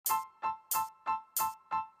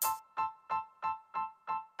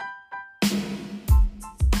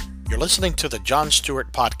You're listening to the Jon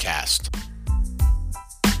Stewart Podcast.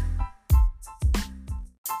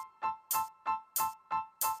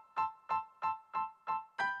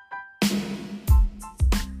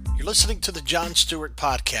 You're listening to the Jon Stewart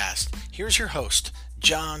Podcast. Here's your host,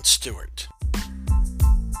 Jon Stewart.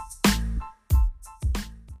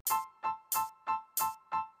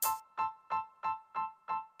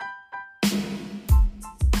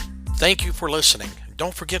 Thank you for listening.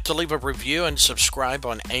 Don't forget to leave a review and subscribe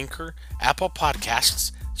on Anchor, Apple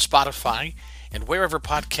Podcasts, Spotify, and wherever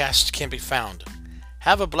podcasts can be found.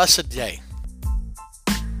 Have a blessed day.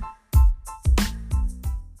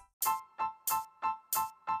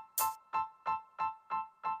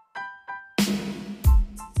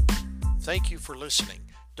 Thank you for listening.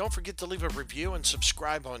 Don't forget to leave a review and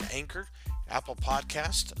subscribe on Anchor, Apple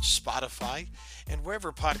Podcasts, Spotify, and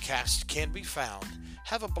wherever podcasts can be found.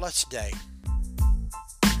 Have a blessed day.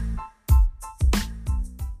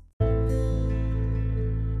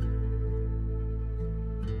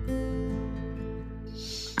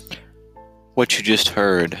 What you just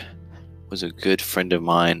heard was a good friend of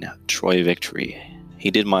mine, Troy Victory.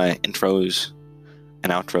 He did my intros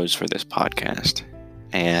and outros for this podcast,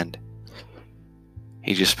 and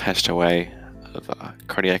he just passed away of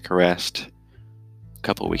cardiac arrest a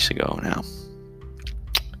couple of weeks ago now.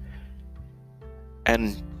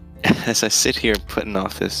 And as I sit here putting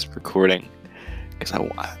off this recording, because I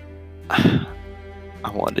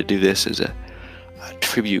wanted to do this as a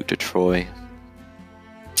tribute to Troy,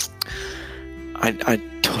 I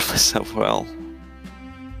told myself, well,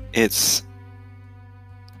 it's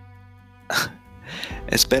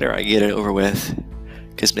better I get it over with,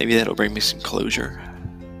 because maybe that'll bring me some closure.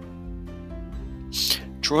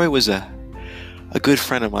 Troy was a good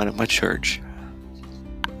friend of mine at my church.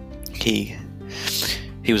 He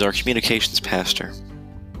was our communications pastor,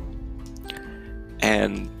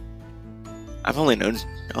 and I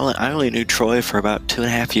only knew Troy for about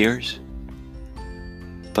 2.5 years,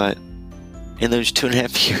 but in those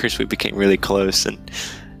 2.5 years we became really close, and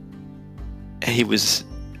he was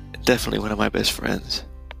definitely one of my best friends.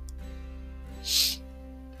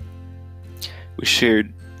 We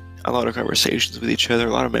shared a lot of conversations with each other,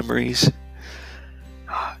 a lot of memories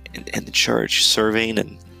in the church, serving,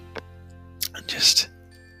 and just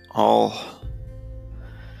all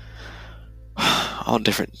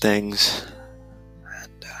different things,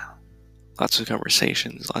 and lots of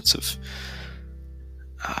conversations, lots of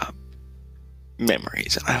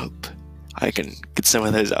memories, and I hope I can get some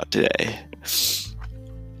of those out today.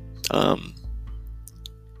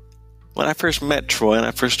 When I first met Troy and I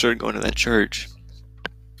first started going to that church,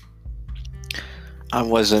 I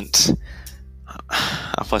wasn't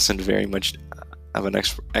very much of an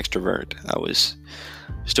extrovert. I was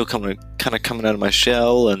still coming out of my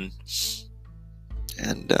shell, and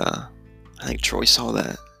I think Troy saw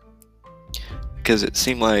that, because it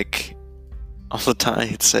seemed like all the time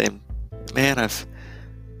he'd say, "Man, I've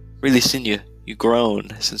really seen you grown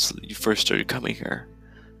since you first started coming here.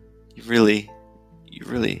 You really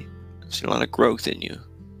seen a lot of growth in you,"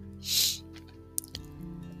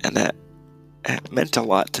 and that meant a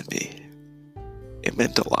lot to me. It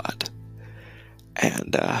meant a lot,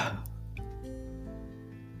 and that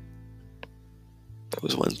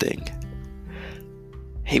was one thing.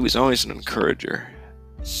 He was always an encourager.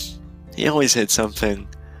 He always had something.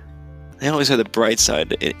 He always had the bright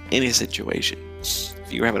side in any situation.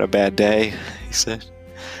 If you were having a bad day, he said,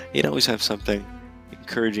 he'd always have something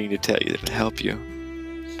encouraging to tell you that would help you.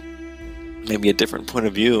 Maybe a different point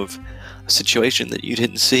of view of a situation that you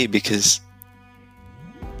didn't see because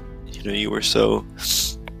you were so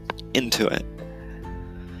into it.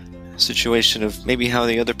 A situation of maybe how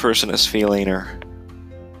the other person is feeling, or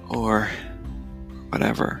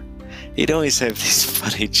whatever. He'd always have these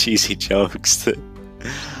funny, cheesy jokes that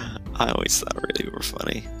I always thought really were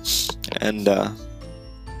funny. And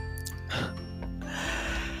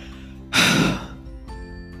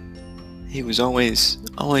he was always,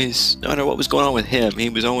 no matter what was going on with him, he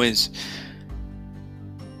was always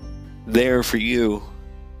there for you,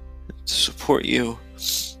 to support you,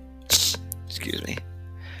 excuse me,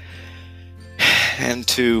 and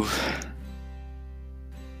to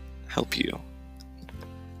help you.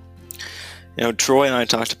 Troy and I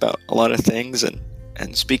talked about a lot of things, and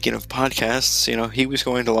speaking of podcasts, he was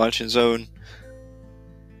going to launch his own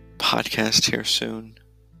podcast here soon.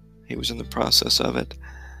 He was in the process of it,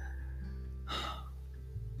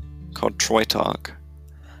 called Troy Talk.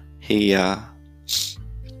 He had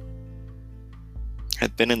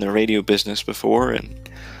been in the radio business before, and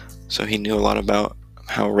so he knew a lot about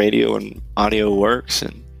how radio and audio works,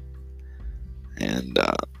 and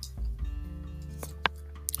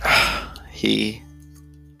he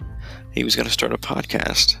was going to start a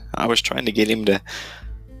podcast. I was trying to get him to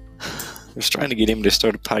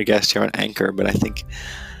start a podcast here on Anchor, but I think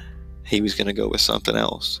he was going to go with something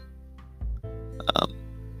else.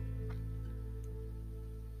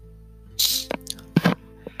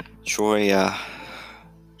 Troy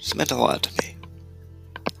just meant a lot to me.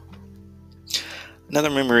 Another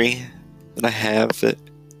memory that I have that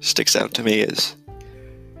sticks out to me is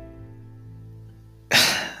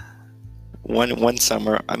one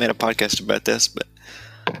summer. I made a podcast about this, but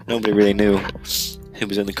nobody really knew who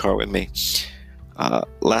was in the car with me.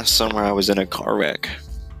 Last summer I was in a car wreck,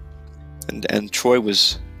 and Troy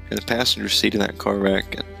was in the passenger seat of that car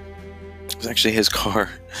wreck. And it was actually his car,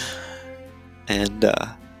 and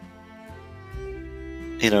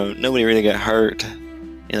nobody really got hurt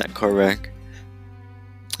in that car wreck,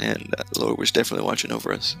 and the Lord was definitely watching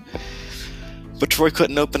over us. But Troy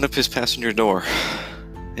couldn't open up his passenger door.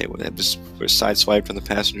 It was sideswiped from the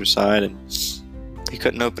passenger side, and he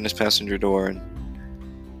couldn't open his passenger door. And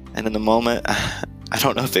in the moment, I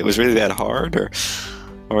don't know if it was really that hard or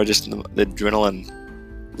just the adrenaline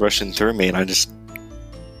rushing through me, and I just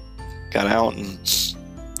got out and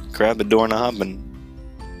grabbed the doorknob and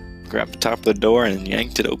grabbed the top of the door and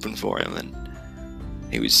yanked it open for him. And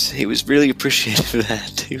he was really appreciative of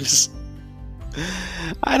that.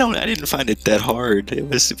 I didn't find it that hard. It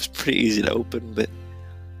was pretty easy to open, but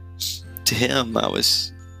to him, I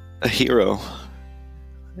was a hero.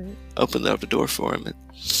 I opened up the door for him.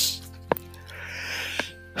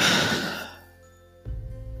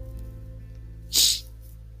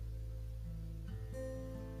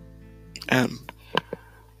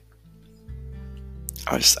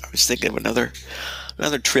 I was thinking of another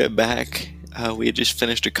trip back. We had just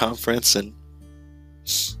finished a conference, and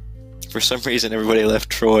for some reason everybody left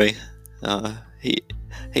Troy.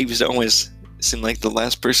 He was always seemed like the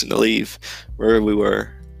last person to leave wherever we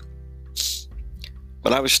were,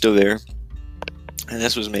 but I was still there, and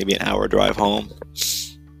this was maybe an hour drive home.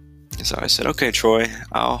 And so I said, "Okay, Troy,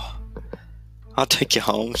 I'll take you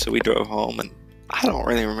home." So we drove home, and I don't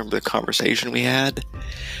really remember the conversation we had,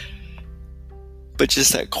 but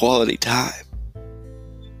just that quality time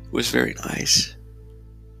was very nice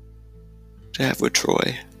to have with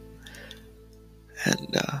Troy.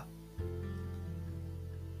 And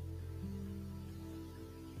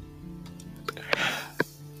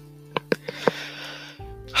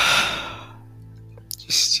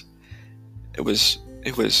just it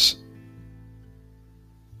was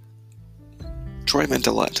Troy meant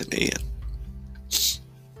a lot to me. And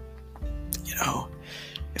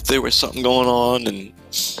if there was something going on and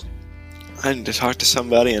I needed to talk to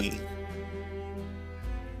somebody and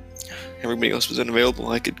everybody else was unavailable,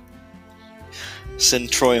 I could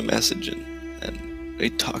send Troy a message and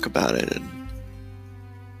we'd talk about it. And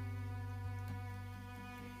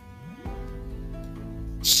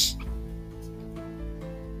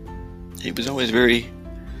he was always very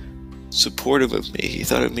supportive of me. He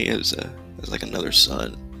thought of me as like another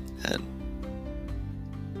son, and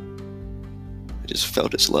I just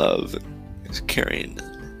felt his love and his caring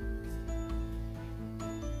and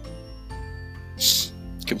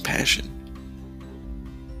compassion.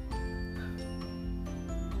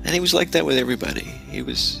 And he was like that with everybody. You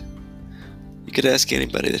could ask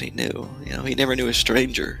anybody that he knew. He never knew a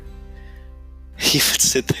stranger. He would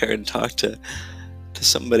sit there and talk to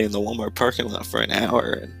somebody in the Walmart parking lot for an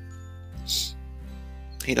hour, and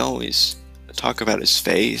he'd always talk about his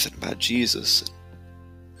faith and about Jesus.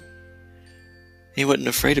 He wasn't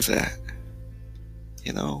afraid of that.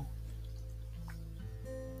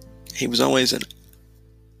 He was always an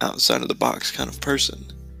outside of the box kind of person.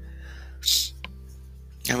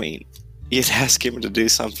 I mean, you'd ask him to do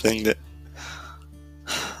something that,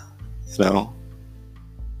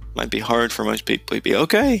 might be hard for most people. He'd be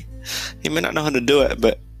okay. He may not know how to do it,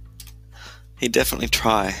 but he'd definitely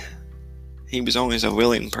try. He was always a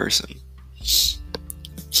willing person.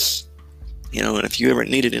 And if you ever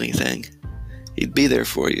needed anything, he'd be there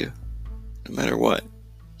for you, no matter what.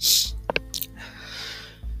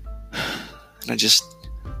 And I just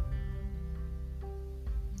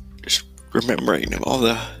remembering of all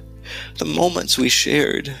the moments we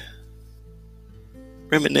shared,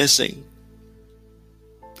 reminiscing,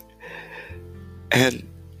 and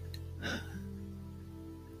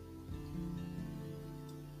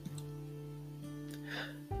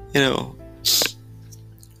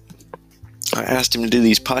I asked him to do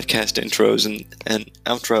these podcast intros and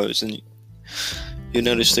outros, and you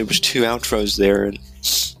notice there was 2 outros there, and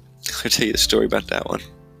I'll tell you a story about that one.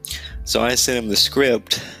 So I sent him the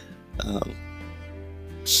script, and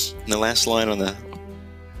the last line on the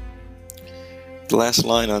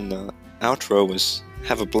outro was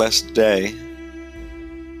 "Have a blessed day."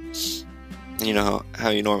 You know how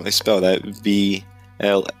you normally spell that, BLESSED.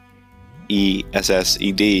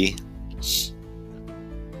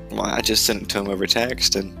 Well, I just sent it to him over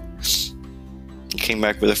text, and he came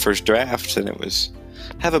back with the first draft, and it was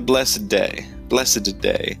 "Have a blessed day,"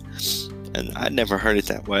 and I'd never heard it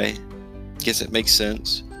that way. Guess it makes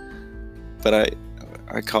sense. But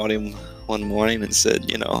I called him one morning and said,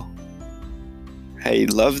 hey,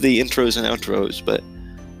 love the intros and outros, but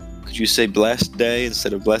could you say blessed day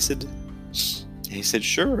instead of blessed? And he said,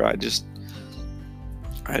 sure. I didn't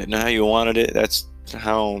know how you wanted it. That's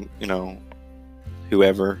how,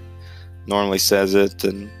 whoever normally says it,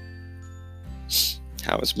 and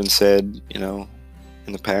how it's been said, in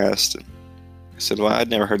the past. And I said, well, I'd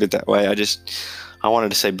never heard it that way. I wanted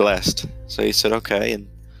to say blessed. So he said, okay. And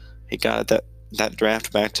he got that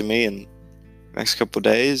draft back to me in the next couple of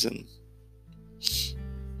days. And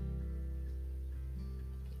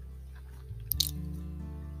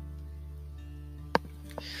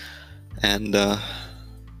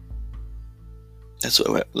that's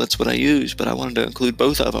what I use, but I wanted to include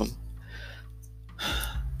both of them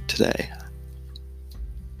today.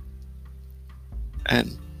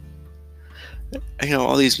 And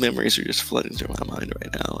all these memories are just flooding through my mind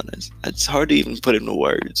right now, and it's hard to even put into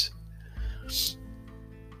words.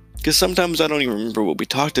 Because sometimes I don't even remember what we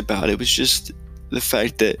talked about. It was just the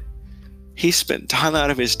fact that he spent time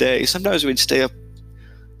out of his day. Sometimes we'd stay up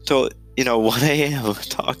till 1 a.m.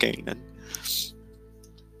 talking,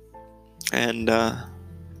 and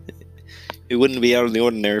it wouldn't be out of the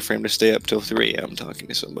ordinary for him to stay up till 3 a.m. talking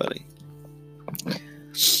to somebody.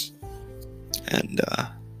 And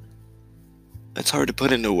it's hard to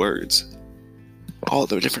put into words all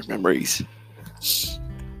the different memories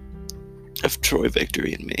of Troy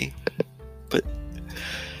Victory and me. But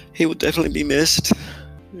he will definitely be missed.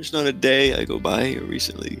 There's not a day I go by here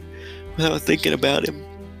recently without thinking about him.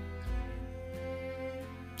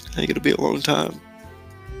 I think it'll be a long time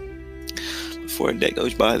before a day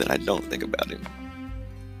goes by that I don't think about him.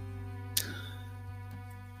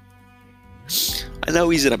 I know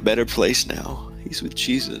he's in a better place now. He's with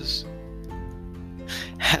Jesus.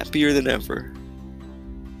 Happier than ever.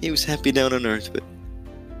 He was happy down on earth, but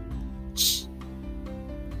he's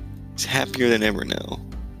happier than ever now.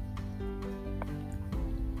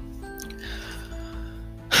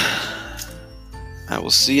 I will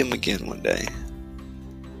see him again one day.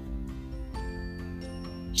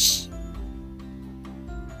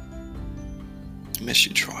 Miss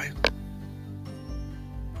you, Troy.